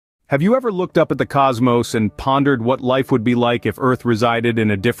Have you ever looked up at the cosmos and pondered what life would be like if Earth resided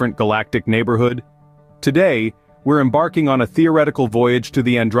in a different galactic neighborhood? Today, we're embarking on a theoretical voyage to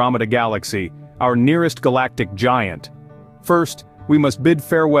the Andromeda Galaxy, our nearest galactic giant. First, we must bid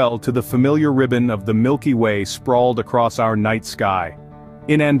farewell to the familiar ribbon of the Milky Way sprawled across our night sky.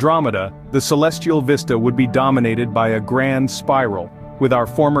 In Andromeda, the celestial vista would be dominated by a grand spiral, with our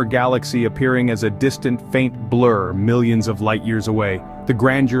former galaxy appearing as a distant, faint blur millions of light-years away. The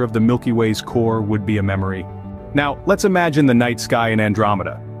grandeur of the Milky Way's core would be a memory. Now, let's imagine the night sky in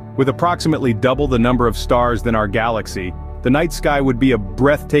Andromeda. With approximately double the number of stars than our galaxy, the night sky would be a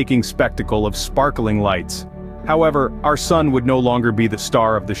breathtaking spectacle of sparkling lights. However, our sun would no longer be the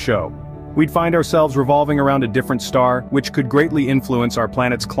star of the show. We'd find ourselves revolving around a different star, which could greatly influence our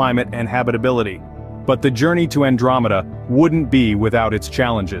planet's climate and habitability. But the journey to Andromeda wouldn't be without its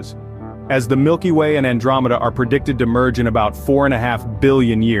challenges. As the Milky Way and Andromeda are predicted to merge in about 4.5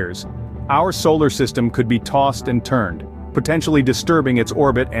 billion years, our solar system could be tossed and turned, potentially disturbing its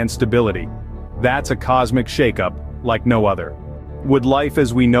orbit and stability. That's a cosmic shakeup like no other. Would life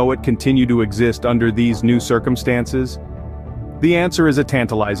as we know it continue to exist under these new circumstances? The answer is a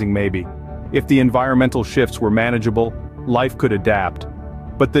tantalizing maybe. If the environmental shifts were manageable, life could adapt.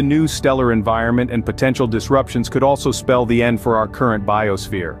 But the new stellar environment and potential disruptions could also spell the end for our current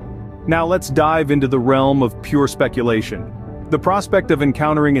biosphere. Now let's dive into the realm of pure speculation. The prospect of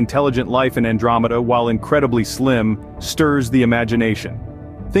encountering intelligent life in Andromeda, while incredibly slim, stirs the imagination.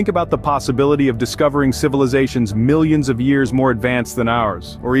 Think about the possibility of discovering civilizations millions of years more advanced than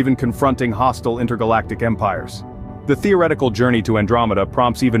ours, or even confronting hostile intergalactic empires. The theoretical journey to Andromeda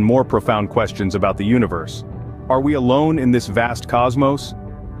prompts even more profound questions about the universe. Are we alone in this vast cosmos?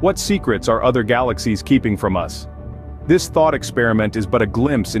 What secrets are other galaxies keeping from us? This thought experiment is but a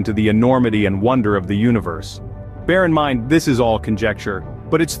glimpse into the enormity and wonder of the universe. Bear in mind, this is all conjecture,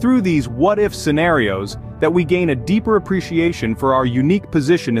 but it's through these what-if scenarios that we gain a deeper appreciation for our unique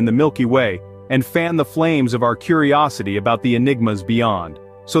position in the Milky Way and fan the flames of our curiosity about the enigmas beyond.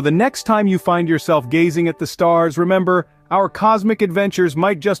 So the next time you find yourself gazing at the stars, remember, our cosmic adventures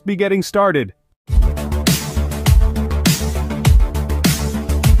might just be getting started.